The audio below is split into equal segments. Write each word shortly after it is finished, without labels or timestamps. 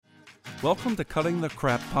Welcome to Cutting the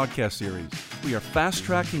Crap podcast series. We are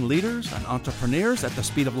fast-tracking leaders and entrepreneurs at the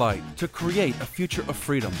speed of light to create a future of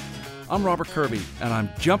freedom. I'm Robert Kirby, and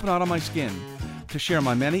I'm jumping out of my skin to share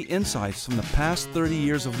my many insights from the past 30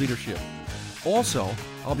 years of leadership. Also,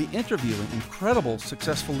 I'll be interviewing incredible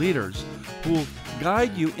successful leaders who will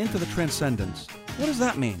guide you into the transcendence. What does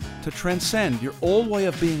that mean? To transcend your old way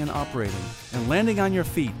of being and operating and landing on your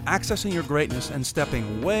feet, accessing your greatness, and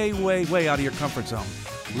stepping way, way, way out of your comfort zone.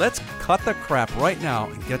 Let's cut the crap right now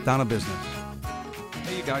and get down to business.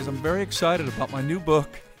 Hey, you guys, I'm very excited about my new book.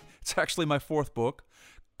 It's actually my fourth book,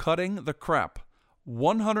 Cutting the Crap,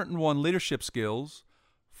 101 Leadership Skills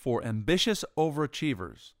for Ambitious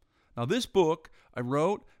Overachievers. Now, this book I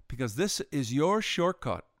wrote because this is your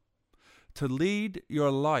shortcut to lead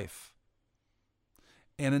your life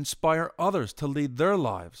and inspire others to lead their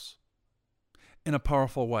lives in a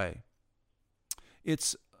powerful way.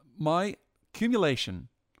 It's my accumulation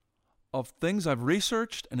of things I've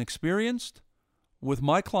researched and experienced with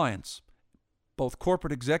my clients, both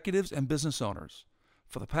corporate executives and business owners,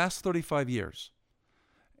 for the past 35 years.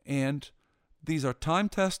 And these are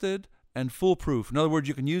time-tested and foolproof. In other words,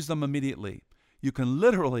 you can use them immediately. You can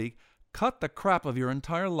literally cut the crap of your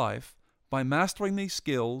entire life by mastering these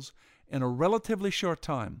skills in a relatively short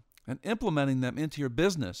time and implementing them into your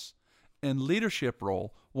business and leadership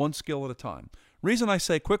role, one skill at a time. Reason I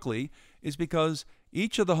say quickly is because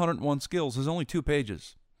each of the 101 skills is only 2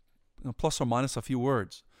 pages, plus or minus a few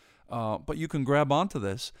words. But you can grab onto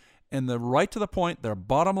this, and they're right to the point. They're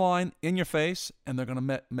bottom line, in your face, and they're going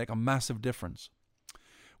to make a massive difference.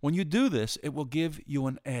 When you do this, it will give you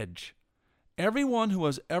an edge. Everyone who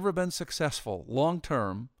has ever been successful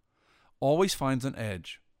long-term always finds an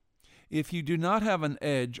edge. If you do not have an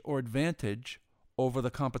edge or advantage over the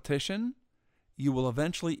competition, you will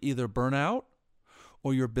eventually either burn out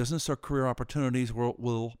or your business or career opportunities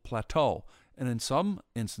will plateau. And in some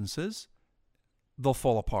instances, they'll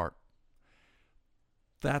fall apart.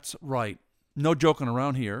 That's right. No joking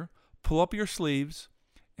around here. Pull up your sleeves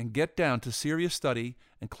and get down to serious study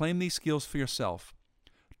and claim these skills for yourself.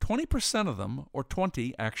 20% of them, or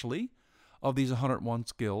 20 actually, of these 101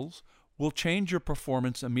 skills will change your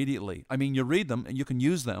performance immediately. I mean, you read them and you can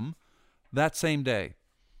use them that same day.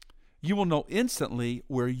 You will know instantly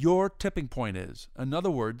where your tipping point is. In other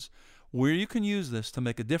words, where you can use this to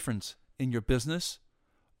make a difference in your business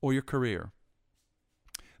or your career.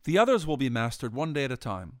 The others will be mastered one day at a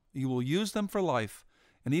time. You will use them for life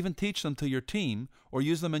and even teach them to your team or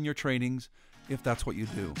use them in your trainings if that's what you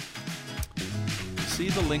do. See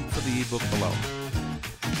the link for the ebook below.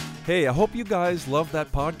 Hey, I hope you guys loved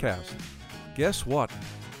that podcast. Guess what?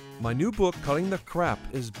 My new book, Cutting the Crap,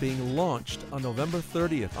 is being launched on November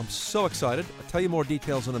 30th. I'm so excited. I'll tell you more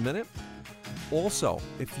details in a minute. Also,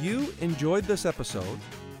 if you enjoyed this episode,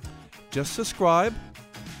 just subscribe,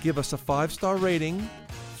 give us a 5-star rating,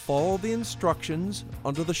 follow the instructions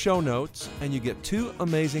under the show notes, and you get 2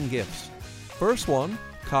 amazing gifts. First one,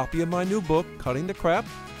 copy of my new book, Cutting the Crap,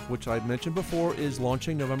 which I mentioned before is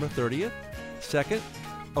launching November 30th. Second,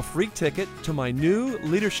 a free ticket to my new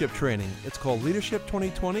leadership training. It's called Leadership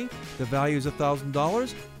 2020. The value is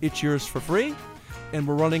 $1,000. It's yours for free. And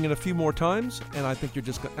we're running it a few more times, and I think you're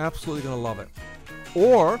just absolutely going to love it.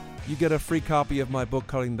 Or you get a free copy of my book,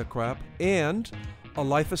 Cutting the Crap, and a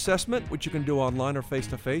life assessment, which you can do online or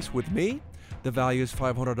face-to-face with me. The value is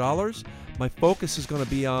 $500. My focus is going to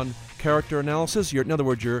be on character analysis, in other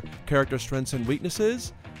words, your character strengths and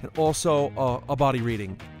weaknesses, and also a body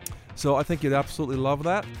reading. So I think you'd absolutely love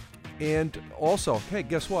that. And also, hey,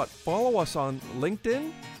 guess what? Follow us on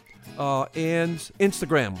LinkedIn and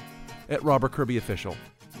Instagram at Robert Kirby Official.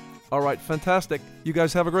 All right, fantastic. You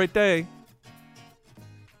guys have a great day.